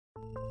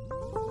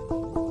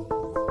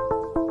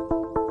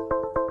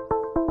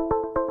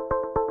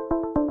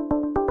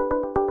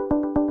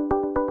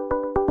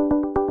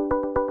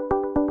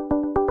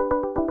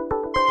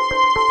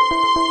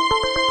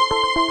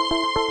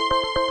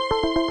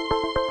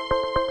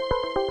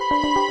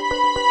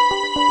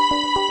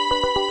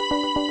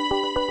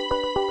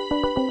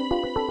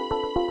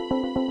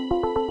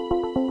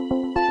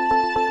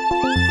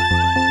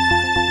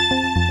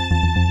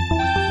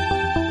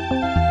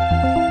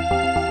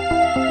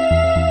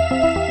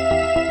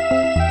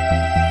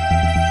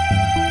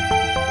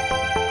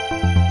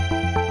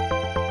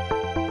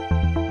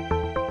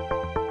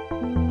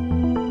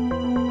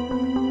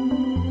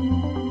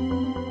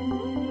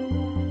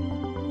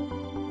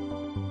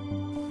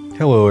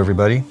Hello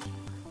everybody,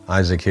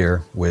 Isaac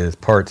here with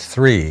part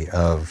 3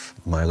 of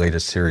my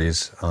latest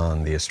series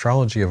on the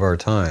astrology of our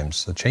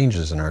times, the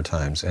changes in our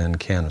times, and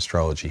can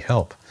astrology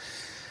help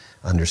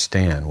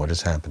understand what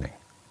is happening.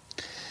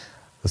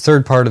 The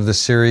third part of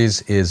this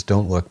series is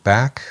Don't Look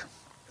Back.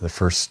 The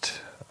first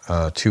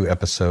 2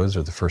 episodes,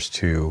 or the first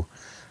 2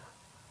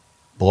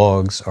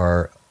 blogs,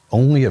 are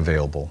only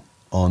available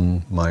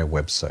on my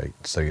website.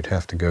 So you'd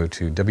have to go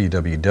to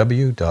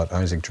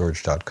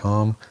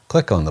www.isaacgeorge.com,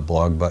 click on the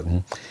blog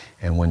button,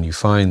 and when you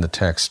find the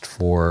text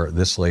for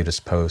this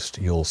latest post,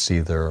 you'll see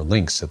there are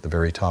links at the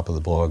very top of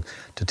the blog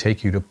to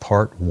take you to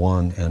part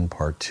 1 and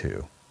part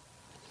 2.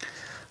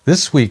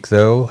 This week,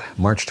 though,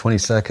 March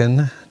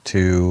 22nd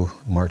to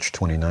March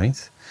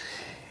 29th,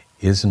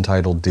 is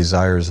entitled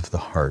Desires of the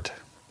Heart,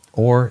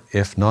 or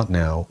If Not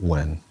Now,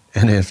 When?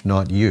 And If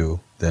Not You,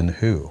 Then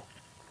Who?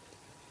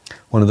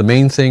 One of the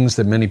main things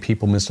that many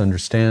people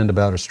misunderstand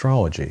about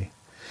astrology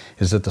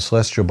is that the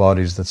celestial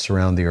bodies that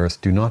surround the earth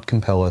do not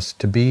compel us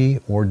to be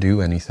or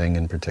do anything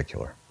in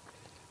particular.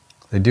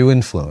 They do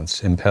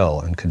influence,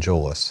 impel, and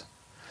cajole us.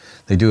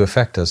 They do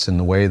affect us in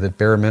the way that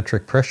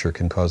barometric pressure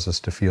can cause us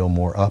to feel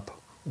more up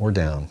or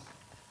down.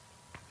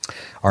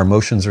 Our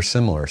emotions are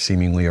similar,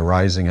 seemingly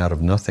arising out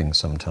of nothing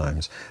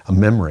sometimes, a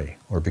memory,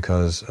 or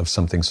because of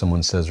something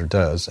someone says or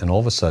does, and all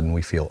of a sudden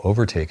we feel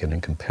overtaken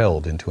and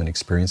compelled into an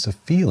experience of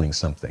feeling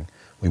something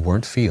we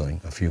weren't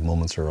feeling a few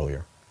moments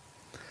earlier.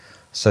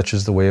 Such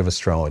is the way of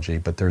astrology,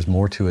 but there's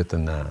more to it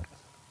than that.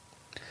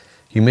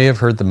 You may have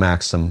heard the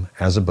maxim,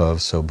 as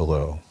above, so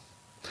below.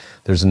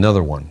 There's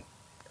another one,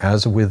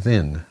 as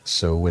within,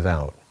 so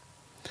without.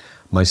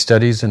 My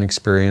studies and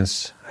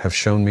experience have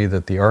shown me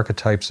that the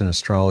archetypes in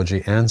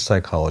astrology and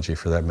psychology,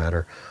 for that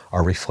matter,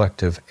 are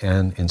reflective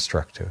and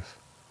instructive.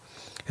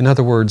 In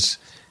other words,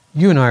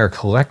 you and I are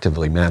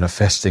collectively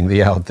manifesting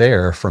the out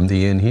there from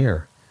the in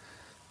here.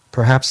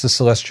 Perhaps the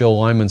celestial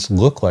alignments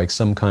look like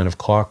some kind of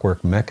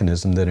clockwork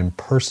mechanism that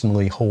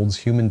impersonally holds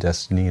human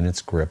destiny in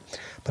its grip,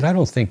 but I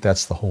don't think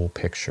that's the whole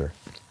picture.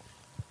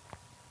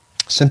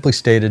 Simply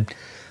stated,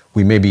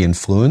 we may be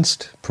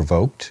influenced,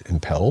 provoked,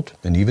 impelled,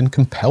 and even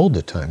compelled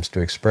at times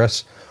to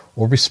express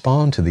or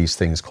respond to these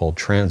things called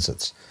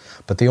transits,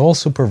 but they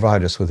also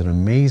provide us with an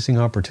amazing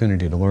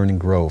opportunity to learn and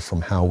grow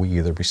from how we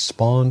either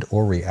respond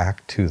or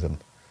react to them.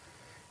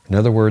 In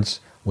other words,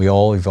 we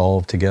all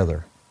evolve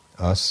together.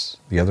 Us,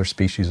 the other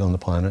species on the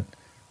planet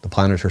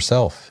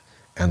herself,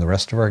 and the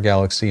rest of our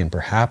galaxy, and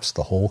perhaps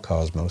the whole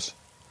cosmos.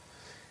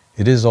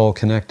 It is all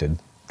connected,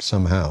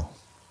 somehow.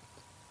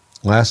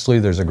 Lastly,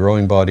 there's a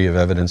growing body of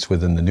evidence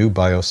within the new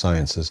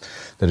biosciences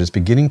that is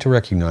beginning to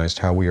recognize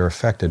how we are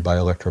affected by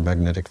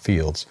electromagnetic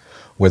fields,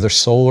 whether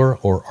solar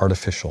or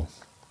artificial.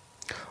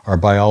 Our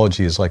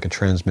biology is like a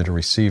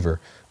transmitter-receiver,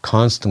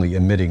 constantly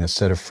emitting a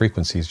set of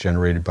frequencies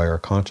generated by our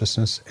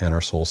consciousness and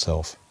our soul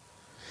self.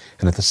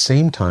 And at the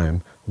same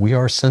time, we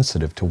are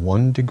sensitive to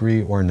one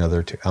degree or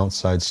another to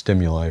outside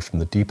stimuli from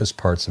the deepest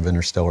parts of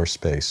interstellar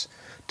space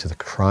to the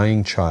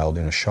crying child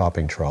in a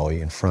shopping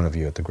trolley in front of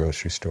you at the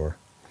grocery store.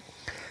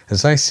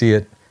 As I see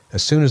it,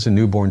 as soon as a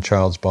newborn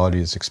child's body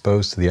is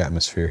exposed to the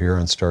atmosphere here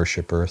on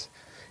Starship Earth,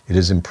 it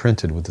is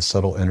imprinted with the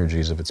subtle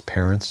energies of its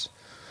parents,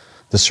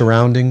 the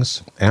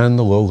surroundings, and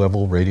the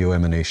low-level radio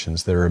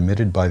emanations that are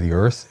emitted by the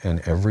Earth and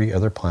every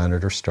other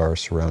planet or star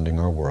surrounding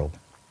our world.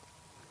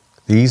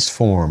 These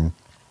form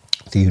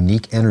the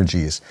unique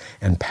energies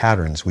and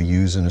patterns we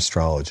use in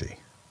astrology,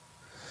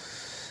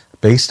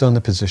 based on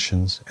the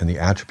positions and the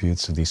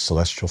attributes of these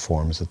celestial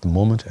forms at the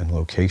moment and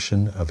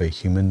location of a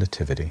human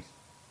nativity.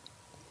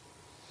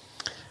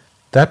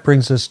 That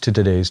brings us to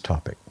today's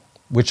topic,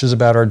 which is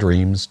about our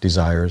dreams,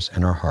 desires,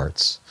 and our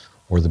hearts,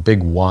 or the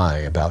big why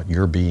about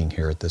your being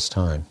here at this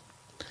time.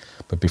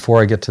 But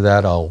before I get to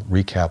that, I'll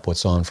recap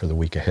what's on for the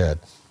week ahead.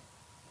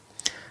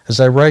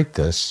 As I write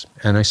this,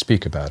 and I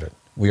speak about it,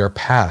 we are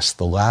past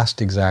the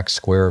last exact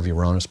square of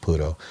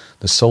Uranus-Pluto,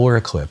 the solar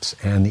eclipse,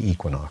 and the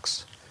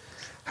equinox.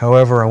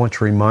 However, I want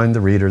to remind the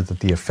reader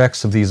that the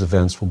effects of these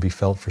events will be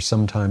felt for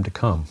some time to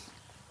come.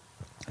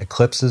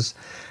 Eclipses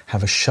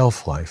have a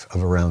shelf life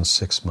of around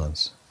 6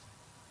 months.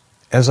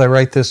 As I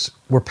write this,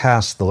 we're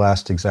past the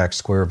last exact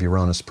square of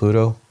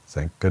Uranus-Pluto,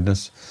 thank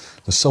goodness,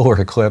 the solar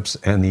eclipse,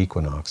 and the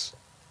equinox.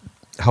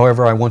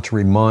 However, I want to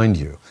remind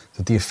you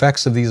that the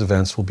effects of these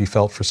events will be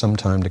felt for some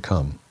time to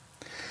come.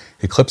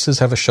 Eclipses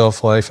have a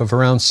shelf life of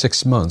around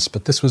 6 months,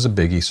 but this was a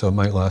biggie, so it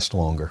might last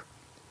longer.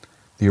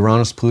 The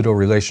Uranus-Pluto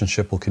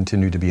relationship will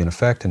continue to be in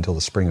effect until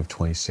the spring of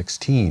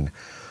 2016,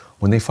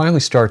 when they finally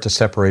start to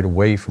separate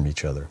away from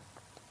each other.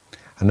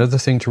 Another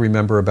thing to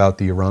remember about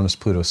the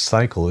Uranus-Pluto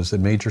cycle is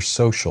that major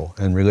social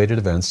and related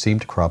events seem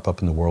to crop up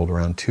in the world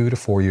around 2 to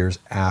 4 years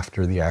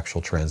after the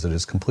actual transit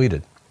is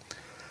completed.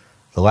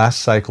 The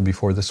last cycle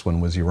before this one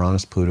was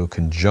Uranus-Pluto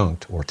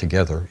conjunct, or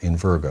together, in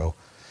Virgo,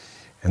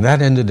 and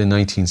that ended in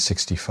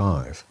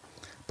 1965.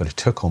 But it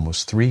took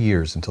almost 3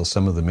 years until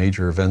some of the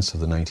major events of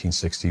the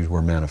 1960s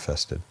were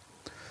manifested.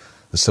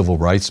 The civil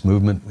rights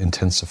movement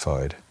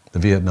intensified. The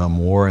Vietnam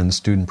War and the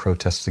student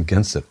protests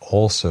against it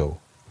also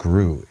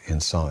grew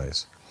in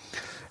size.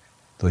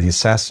 The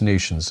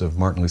assassinations of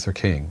Martin Luther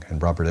King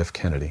and Robert F.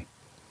 Kennedy,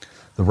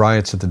 the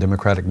riots at the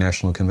Democratic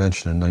National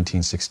Convention in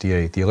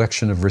 1968, the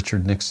election of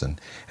Richard Nixon,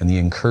 and the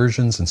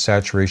incursions and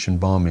saturation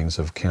bombings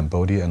of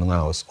Cambodia and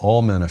Laos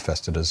all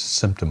manifested as a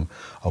symptom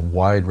of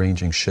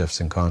wide-ranging shifts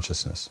in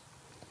consciousness.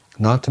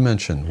 Not to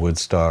mention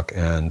Woodstock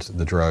and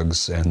the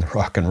drugs and the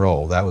rock and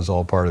roll. That was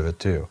all part of it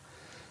too.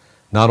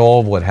 Not all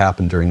of what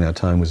happened during that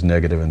time was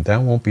negative, and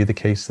that won't be the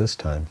case this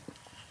time.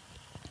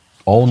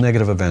 All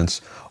negative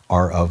events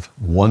are of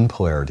one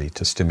polarity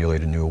to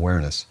stimulate a new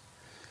awareness.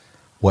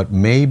 What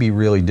may be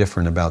really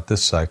different about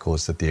this cycle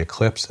is that the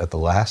eclipse at the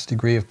last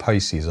degree of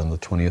Pisces on the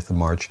 20th of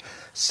March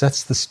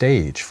sets the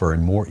stage for a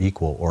more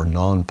equal or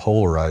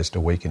non-polarized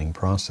awakening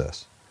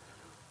process.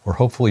 We're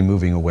hopefully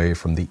moving away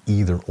from the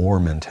either-or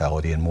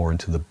mentality and more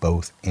into the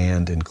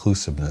both-and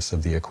inclusiveness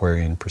of the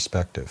Aquarian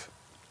perspective.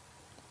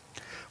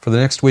 For the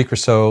next week or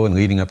so, and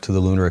leading up to the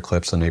lunar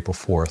eclipse on April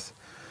 4th,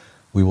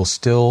 we will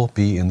still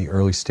be in the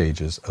early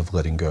stages of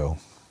letting go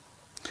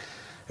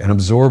and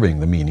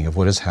absorbing the meaning of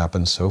what has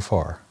happened so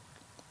far.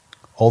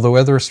 Although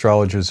other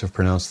astrologers have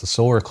pronounced the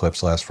solar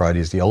eclipse last Friday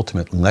as the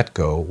ultimate let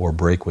go or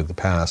break with the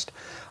past,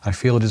 I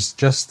feel it is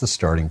just the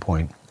starting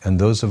point, and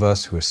those of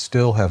us who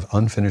still have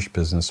unfinished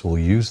business will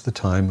use the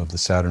time of the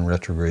Saturn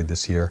retrograde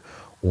this year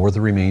or the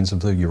remains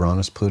of the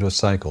Uranus-Pluto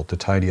cycle to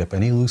tidy up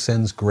any loose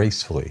ends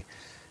gracefully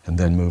and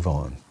then move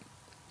on.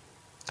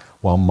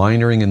 While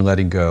minoring and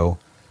letting go,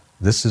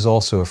 this is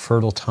also a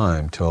fertile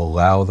time to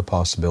allow the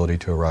possibility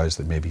to arise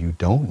that maybe you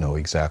don't know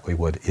exactly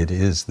what it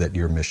is that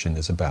your mission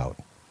is about.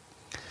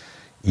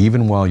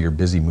 Even while you're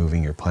busy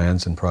moving your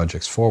plans and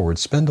projects forward,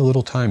 spend a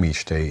little time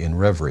each day in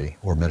reverie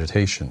or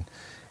meditation,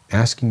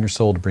 asking your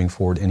soul to bring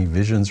forward any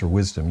visions or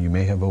wisdom you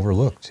may have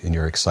overlooked in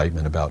your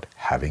excitement about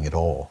having it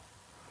all.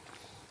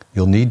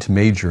 You'll need to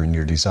major in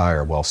your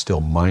desire while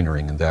still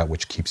minoring in that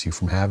which keeps you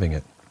from having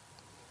it.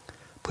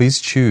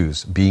 Please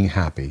choose being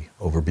happy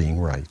over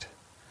being right.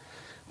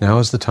 Now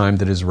is the time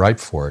that is ripe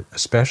for it,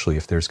 especially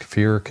if there's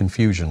fear or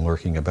confusion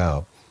lurking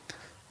about.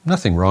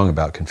 Nothing wrong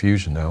about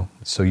confusion, though,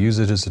 so use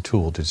it as a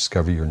tool to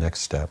discover your next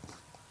step.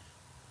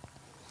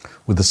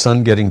 With the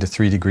sun getting to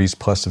 3 degrees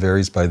plus of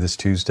Aries by this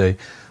Tuesday,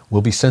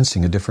 we'll be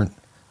sensing a different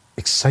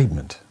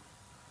excitement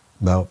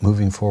about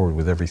moving forward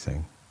with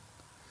everything.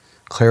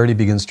 Clarity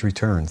begins to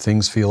return.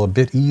 Things feel a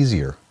bit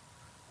easier,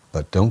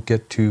 but don't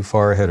get too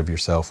far ahead of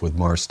yourself with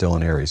Mars still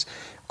in Aries,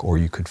 or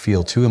you could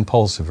feel too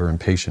impulsive or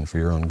impatient for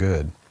your own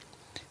good.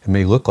 It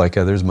may look like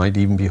others might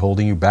even be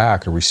holding you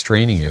back or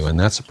restraining you, and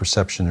that's a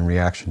perception and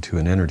reaction to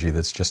an energy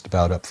that's just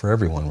about up for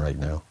everyone right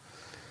now.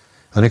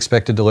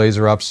 Unexpected delays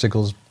or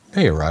obstacles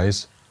may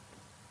arise.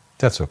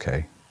 That's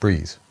okay.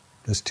 Breathe.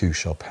 This too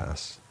shall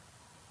pass.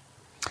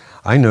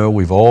 I know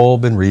we've all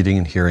been reading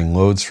and hearing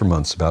loads for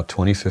months about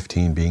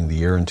 2015 being the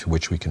year into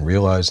which we can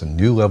realize a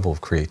new level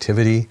of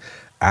creativity,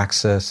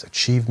 access,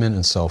 achievement,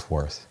 and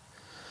self-worth.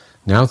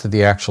 Now that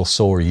the actual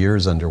solar year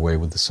is underway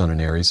with the Sun in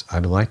Aries,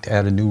 I'd like to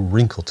add a new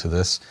wrinkle to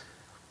this.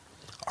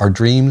 Our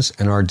dreams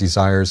and our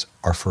desires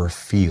are for a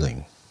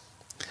feeling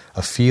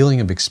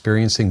of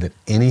experiencing that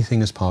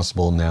anything is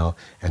possible now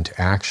and to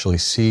actually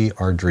see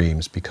our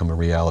dreams become a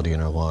reality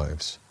in our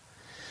lives.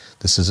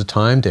 This is a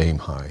time to aim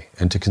high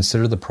and to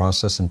consider the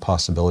process and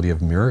possibility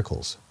of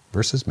miracles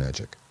versus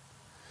magic.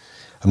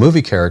 A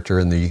movie character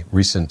in the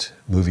recent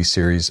movie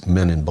series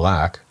Men in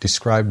Black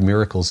described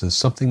miracles as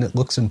something that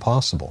looks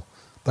impossible,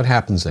 but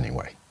happens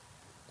anyway.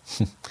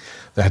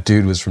 That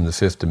dude was from the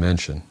fifth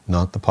dimension,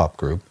 not the pop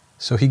group,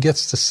 so he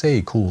gets to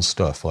say cool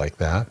stuff like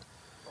that.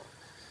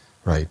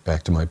 Right,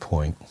 back to my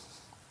point.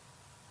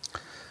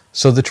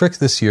 So the trick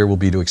this year will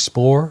be to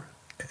explore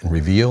and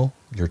reveal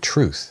your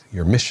truth,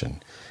 your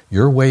mission,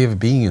 your way of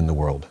being in the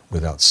world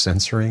without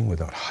censoring,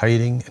 without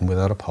hiding, and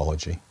without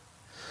apology.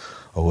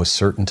 Oh, a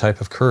certain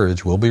type of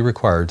courage will be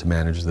required to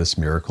manage this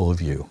miracle of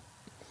you.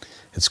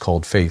 It's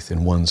called faith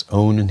in one's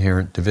own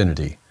inherent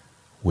divinity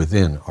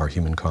within our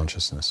human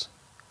consciousness.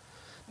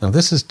 Now,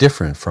 this is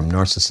different from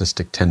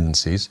narcissistic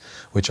tendencies,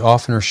 which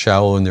often are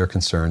shallow in their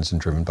concerns and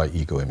driven by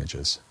ego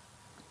images.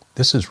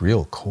 This is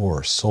real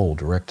core,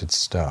 soul-directed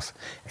stuff,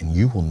 and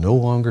you will no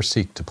longer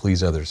seek to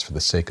please others for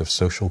the sake of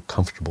social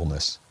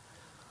comfortableness.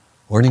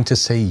 Learning to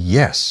say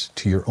yes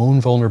to your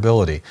own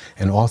vulnerability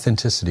and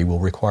authenticity will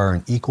require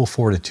an equal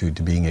fortitude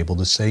to being able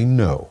to say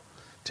no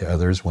to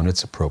others when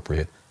it's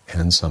appropriate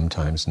and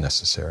sometimes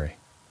necessary.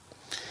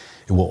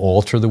 It will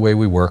alter the way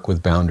we work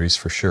with boundaries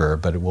for sure,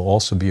 but it will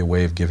also be a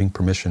way of giving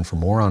permission for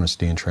more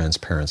honesty and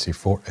transparency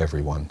for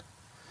everyone.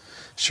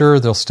 Sure,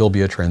 there'll still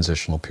be a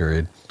transitional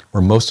period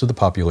where most of the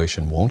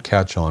population won't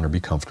catch on or be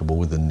comfortable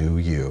with the new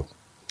you.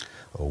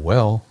 Oh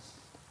well,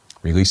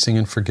 releasing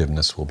and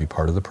forgiveness will be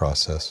part of the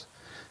process.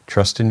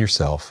 Trust in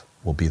yourself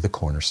will be the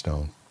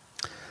cornerstone.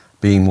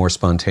 Being more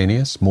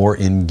spontaneous, more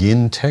in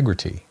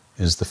integrity,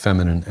 is the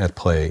feminine at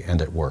play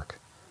and at work.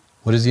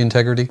 What is the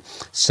integrity?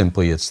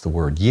 Simply, it's the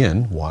word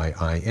yin,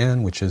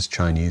 Y-I-N, which is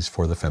Chinese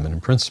for the feminine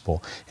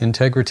principle.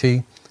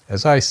 Integrity,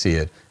 as I see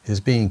it, is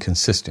being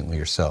consistently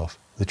yourself,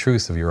 the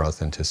truth of your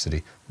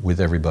authenticity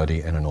with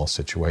everybody and in all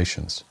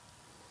situations.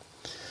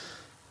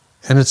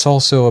 And it's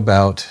also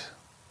about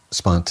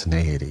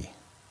spontaneity.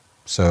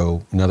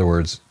 So, in other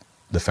words,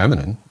 the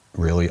feminine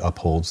really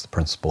upholds the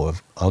principle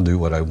of I'll do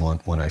what I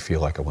want when I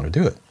feel like I want to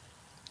do it.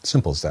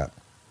 Simple as that.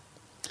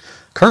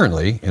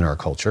 Currently, in our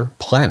culture,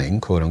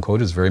 planning, quote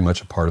unquote, is very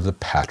much a part of the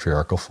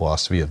patriarchal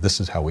philosophy of this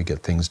is how we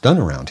get things done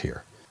around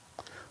here.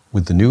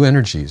 With the new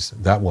energies,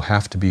 that will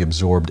have to be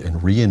absorbed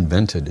and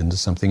reinvented into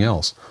something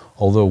else,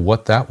 although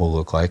what that will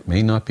look like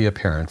may not be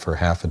apparent for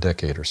half a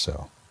decade or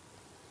so.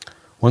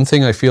 One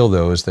thing I feel,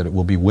 though, is that it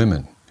will be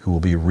women who will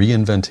be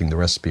reinventing the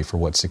recipe for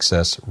what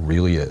success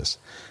really is,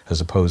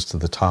 as opposed to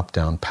the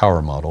top-down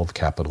power model of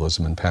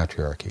capitalism and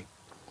patriarchy.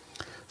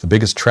 The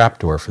biggest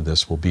trapdoor for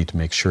this will be to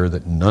make sure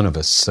that none of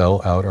us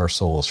sell out our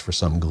souls for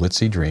some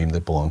glitzy dream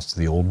that belongs to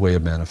the old way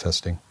of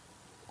manifesting.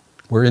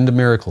 We're into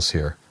miracles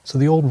here, so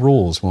the old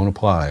rules won't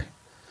apply.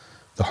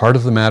 The heart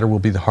of the matter will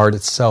be the heart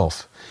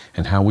itself,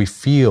 and how we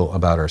feel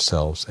about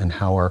ourselves and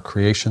how our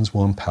creations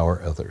will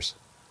empower others.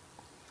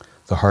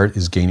 The heart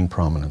is gaining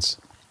prominence,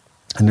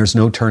 and there's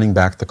no turning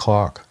back the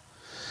clock.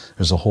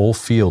 There's a whole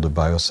field of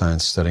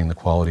bioscience studying the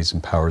qualities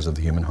and powers of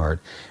the human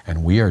heart,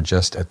 and we are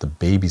just at the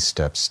baby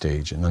step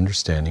stage in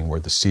understanding where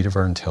the seat of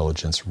our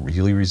intelligence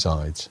really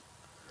resides.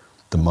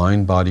 The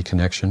mind-body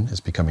connection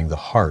is becoming the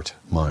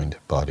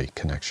heart-mind-body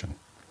connection.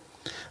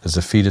 As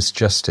the fetus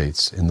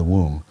gestates in the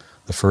womb,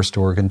 the first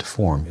organ to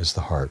form is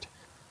the heart,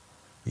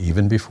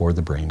 even before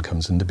the brain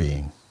comes into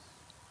being.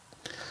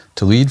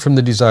 To lead from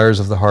the desires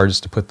of the heart is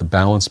to put the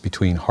balance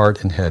between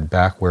heart and head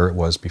back where it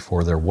was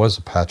before there was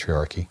a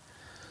patriarchy.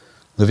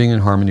 Living in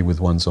harmony with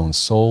one's own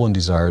soul and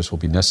desires will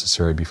be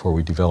necessary before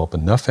we develop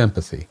enough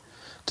empathy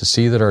to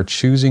see that our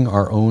choosing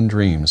our own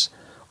dreams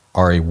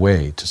are a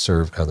way to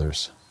serve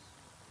others.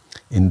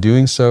 In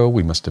doing so,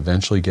 we must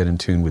eventually get in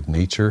tune with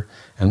nature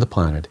and the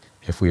planet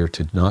if we are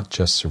to not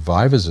just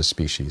survive as a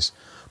species,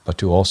 but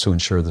to also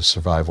ensure the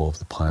survival of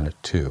the planet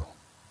too.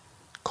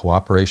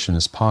 Cooperation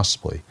is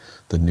possibly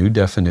the new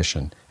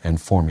definition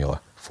and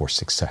formula for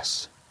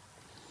success.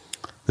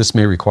 This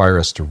may require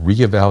us to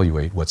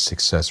reevaluate what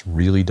success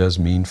really does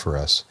mean for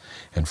us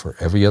and for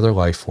every other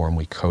life form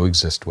we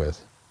coexist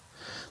with.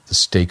 The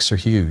stakes are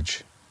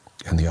huge,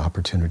 and the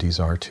opportunities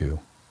are too.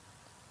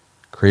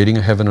 Creating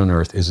a heaven on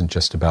earth isn't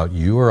just about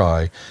you or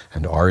I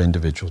and our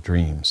individual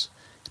dreams.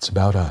 It's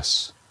about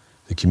us,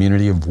 the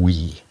community of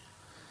we.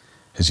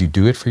 As you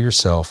do it for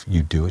yourself,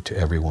 you do it to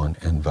everyone,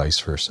 and vice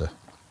versa.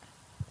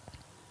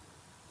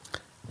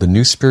 The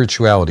new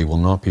spirituality will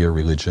not be a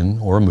religion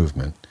or a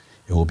movement.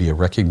 It will be a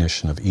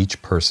recognition of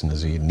each person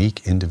as a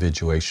unique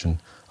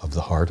individuation of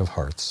the heart of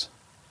hearts.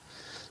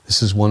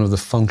 This is one of the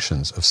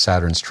functions of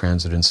Saturn's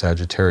transit in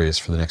Sagittarius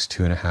for the next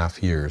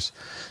 2.5 years,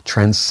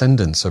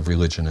 transcendence of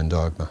religion and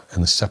dogma,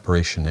 and the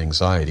separation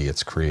anxiety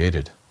it's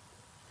created.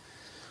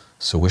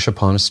 So wish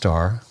upon a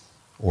star,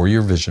 or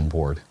your vision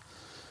board,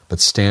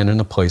 but stand in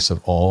a place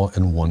of awe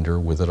and wonder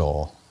with it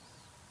all.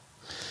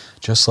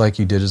 Just like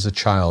you did as a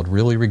child,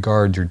 really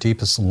regard your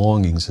deepest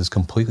longings as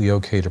completely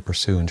okay to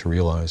pursue and to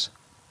realize.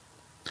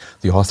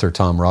 The author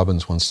Tom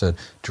Robbins once said,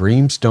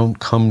 "Dreams don't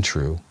come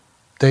true,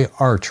 they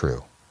are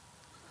true."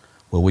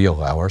 Will we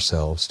allow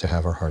ourselves to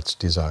have our heart's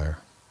desire?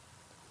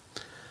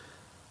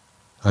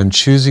 I'm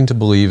choosing to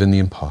believe in the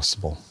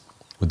impossible,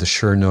 with the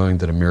sure knowing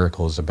that a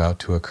miracle is about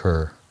to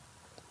occur.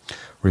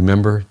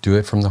 Remember, do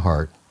it from the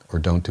heart, or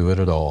don't do it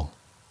at all.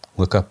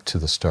 Look up to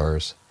the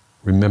stars.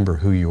 Remember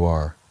who you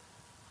are.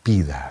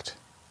 Be that.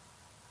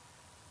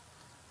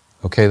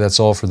 Okay, that's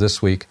all for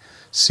this week.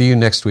 See you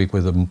next week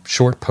with a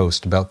short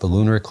post about the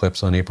lunar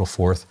eclipse on April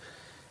 4th.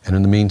 And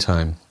in the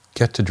meantime,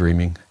 get to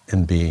dreaming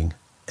and being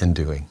and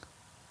doing.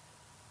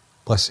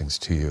 Blessings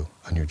to you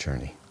on your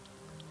journey.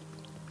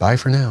 Bye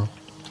for now.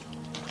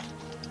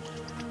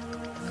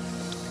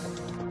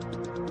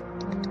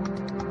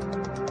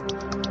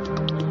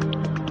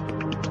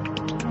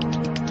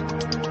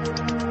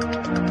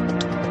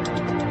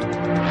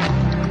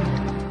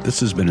 This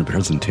has been a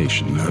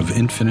presentation of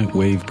Infinite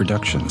Wave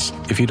Productions.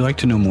 If you'd like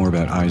to know more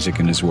about Isaac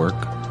and his work,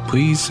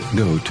 please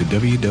go to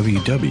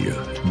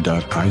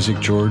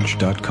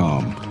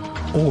www.isaacgeorge.com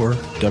or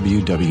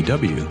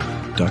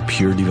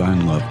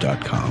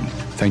www.puredivinelove.com.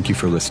 Thank you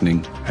for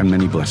listening, and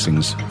many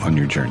blessings on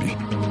your journey.